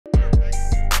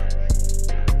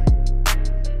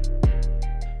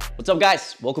What's up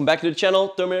guys? Welcome back to the channel.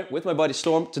 Tum here with my buddy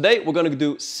Storm. Today we're gonna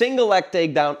do single leg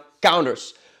takedown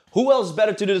counters. Who else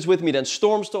better to do this with me than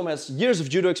Storm? Storm has years of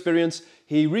judo experience.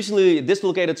 He recently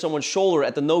dislocated someone's shoulder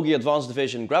at the No-Gi Advanced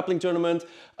Division grappling tournament.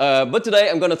 But today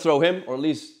I'm gonna throw him, or at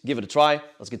least give it a try.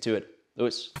 Let's get to it.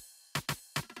 Lewis.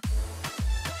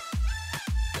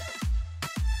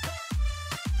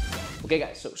 Okay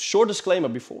guys, so short disclaimer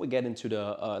before we get into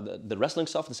the wrestling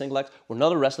stuff, the single legs. We're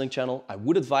not a wrestling channel. I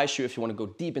would advise you, if you want to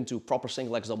go deep into proper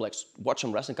single legs, double legs, watch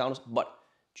some wrestling counters. But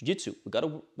jiu-jitsu, we got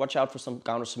to watch out for some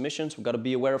counter submissions. We got to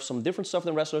be aware of some different stuff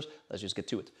than wrestlers. Let's just get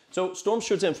to it. So Storm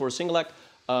shoots in for a single leg.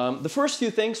 The first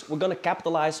few things, we're going to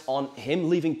capitalize on him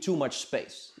leaving too much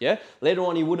space. Yeah. Later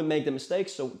on, he wouldn't make the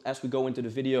mistakes. So as we go into the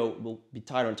video, it will be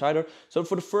tighter and tighter. So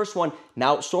for the first one,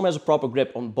 now Storm has a proper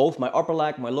grip on both my upper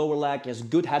leg, my lower leg. He has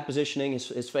good head positioning.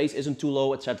 His face isn't too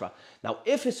low, etc. Now,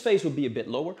 if his face would be a bit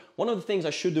lower, one of the things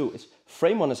I should do is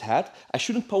frame on his head. I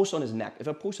shouldn't post on his neck. If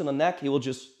I post on the neck, he will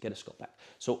just get his skull back.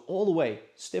 So all the way,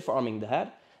 stiff arming the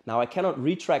head. Now I cannot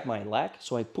retract my leg,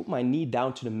 so I put my knee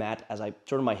down to the mat as I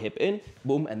turn my hip in,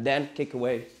 boom, and then kick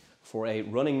away for a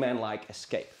running man-like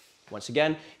escape. Once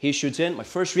again, he shoots in, my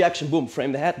first reaction, boom,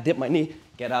 frame the head, dip my knee,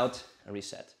 get out, and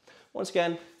reset. Once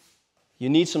again, you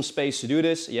need some space to do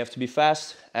this, you have to be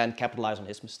fast and capitalize on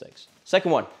his mistakes.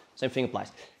 Second one, same thing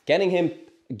applies. Getting him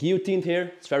guillotined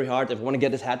here, it's very hard. If I want to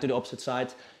get his head to the opposite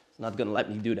side, it's not gonna let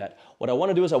me do that. What I want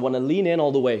to do is I want to lean in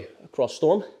all the way across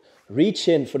Storm, reach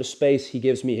in for the space he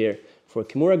gives me here for a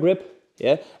Kimura grip,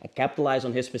 yeah, and capitalize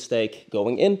on his mistake,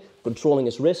 going in, controlling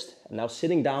his wrist, and now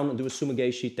sitting down and do a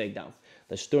sumigeshi takedown.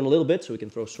 Let's turn a little bit so we can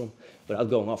throw Storm without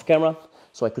going off camera.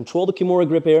 So I control the Kimura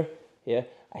grip here, yeah,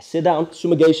 I sit down,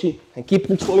 sumigeshi, and keep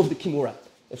control of the Kimura.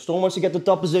 If Storm wants to get the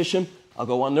top position, I'll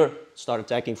go under, start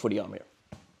attacking for the arm here.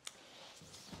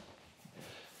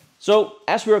 So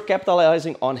as we're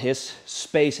capitalizing on his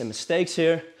space and mistakes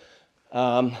here,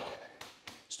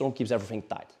 Storm keeps everything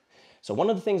tight. So one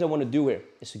of the things I want to do here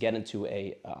is to get into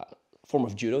a form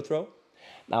of judo throw.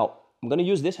 Now, I'm going to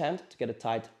use this hand to get a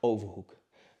tight overhook.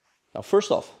 Now, first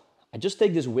off, I just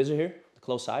take this whizzer here, the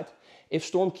close side. If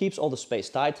Storm keeps all the space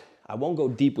tight, I won't go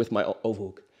deep with my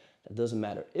overhook. That doesn't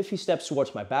matter. If he steps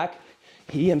towards my back,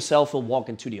 he himself will walk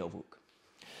into the overhook.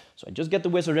 So I just get the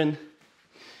whizzer in.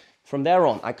 From there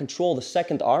on, I control the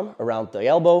second arm around the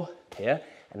elbow, yeah,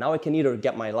 and now I can either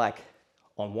get my leg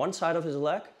on one side of his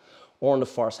leg or on the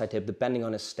far side hip, depending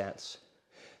on his stance.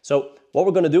 So what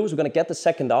we're gonna do is we're gonna get the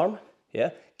second arm, yeah,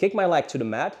 kick my leg to the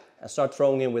mat and start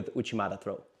throwing in with Uchi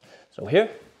throw. So here,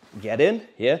 get in,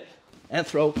 yeah, and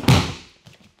throw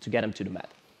to get him to the mat.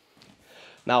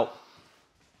 Now,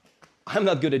 I'm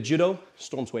not good at judo,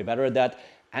 Storm's way better at that,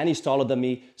 and he's taller than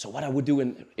me. So what I would do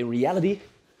in reality,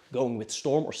 going with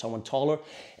Storm or someone taller,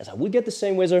 is I would get the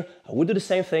same whizzer, I would do the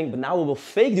same thing, but now I will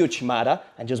fake the Uchimata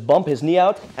and just bump his knee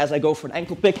out as I go for an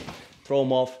ankle pick, throw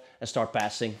him off, and start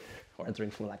passing or entering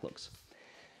from leglocks.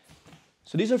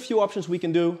 So these are a few options we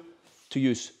can do to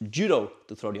use judo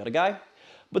to throw the other guy,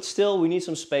 but still we need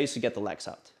some space to get the legs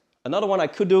out. Another one I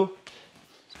could do,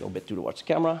 let's go a bit towards the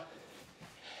camera,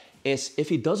 is if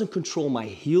he doesn't control my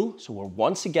heel, so we're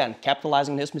once again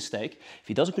capitalizing on his mistake, if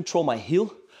he doesn't control my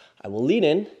heel, I will lean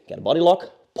in, get a body lock,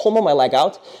 pommel my leg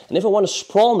out, and if I want to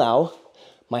sprawl now,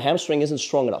 my hamstring isn't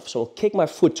strong enough. So I'll kick my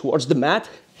foot towards the mat,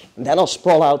 and then I'll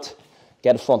sprawl out,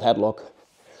 get a front headlock,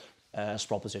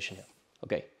 sprawl position here.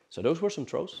 Okay, so those were some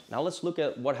throws. Now let's look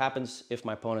at what happens if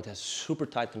my opponent has super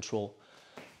tight control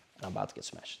and I'm about to get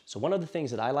smashed. So one of the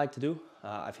things that I like to do,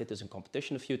 I've hit this in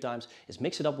competition a few times, is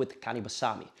mix it up with Kani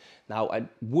Basami. Now I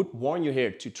would warn you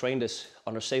here to train this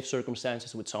under safe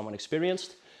circumstances with someone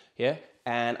experienced, yeah?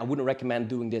 And I wouldn't recommend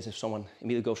doing this if someone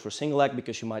immediately goes for a single leg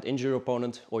because you might injure your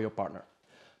opponent or your partner.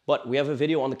 But we have a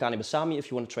video on the Kani Basami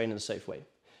if you want to train in a safe way.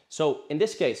 So in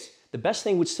this case, the best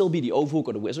thing would still be the overhook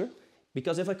or the whizzer,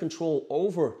 because if I control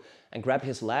over and grab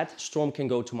his lat, Storm can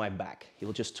go to my back. He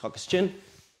will just tuck his chin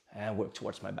and work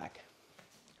towards my back.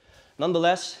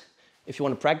 Nonetheless, if you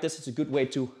want to practice, it's a good way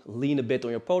to lean a bit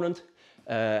on your opponent.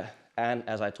 And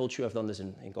as I told you, I've done this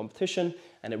in competition,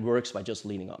 and it works by just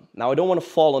leaning on. Now, I don't want to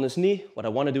fall on his knee. What I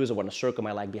want to do is I want to circle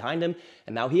my leg behind him.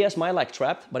 And now he has my leg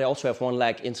trapped, but I also have one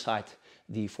leg inside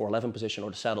the 411 position or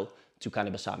the saddle to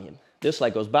Kani Basami him. This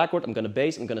leg goes backward. I'm going to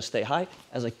base. I'm going to stay high.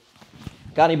 As I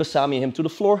Kani Basami him to the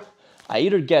floor, I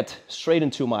either get straight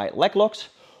into my leg locks,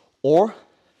 or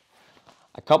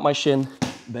I cut my shin,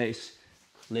 base,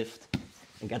 lift,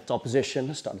 and get top position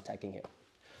and start attacking here.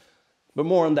 But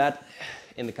more on that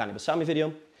in the Kani Basami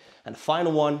video. And the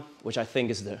final one, which I think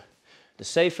is the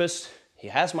safest, he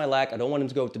has my leg, I don't want him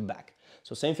to go to the back.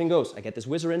 So same thing goes, I get this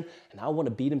whizzer in, and now I want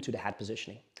to beat him to the head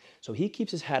positioning. So he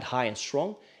keeps his head high and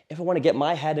strong. If I want to get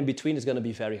my head in between, it's going to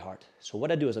be very hard. So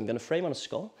what I do is I'm going to frame on a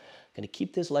skull. I'm going to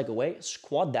keep this leg away,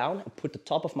 squat down, and put the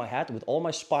top of my head with all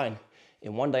my spine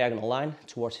in one diagonal line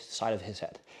towards the side of his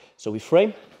head. So we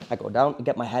frame, I go down and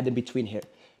get my head in between here.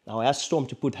 Now I ask Storm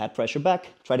to put head pressure back,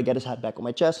 try to get his head back on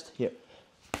my chest. Here,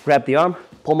 grab the arm,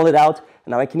 pommel it out,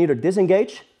 and now I can either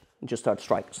disengage and just start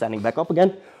standing back up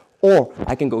again, or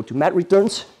I can go to mat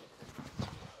returns,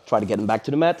 try to get him back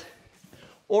to the mat,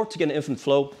 or to get an infinite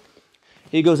flow.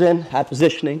 He goes in, head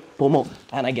positioning, pommel,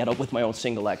 and I get up with my own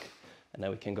single leg. And then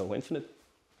we can go infinite.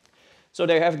 So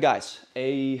there you have it, guys.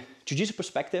 A jiu-jitsu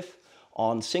perspective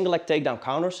on single leg takedown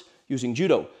counters using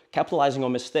judo, capitalizing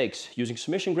on mistakes, using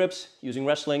submission grips, using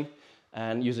wrestling,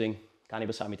 and using Kani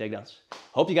Basami takedowns.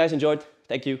 Hope you guys enjoyed.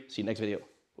 Thank you. See you next video.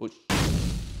 Uchi.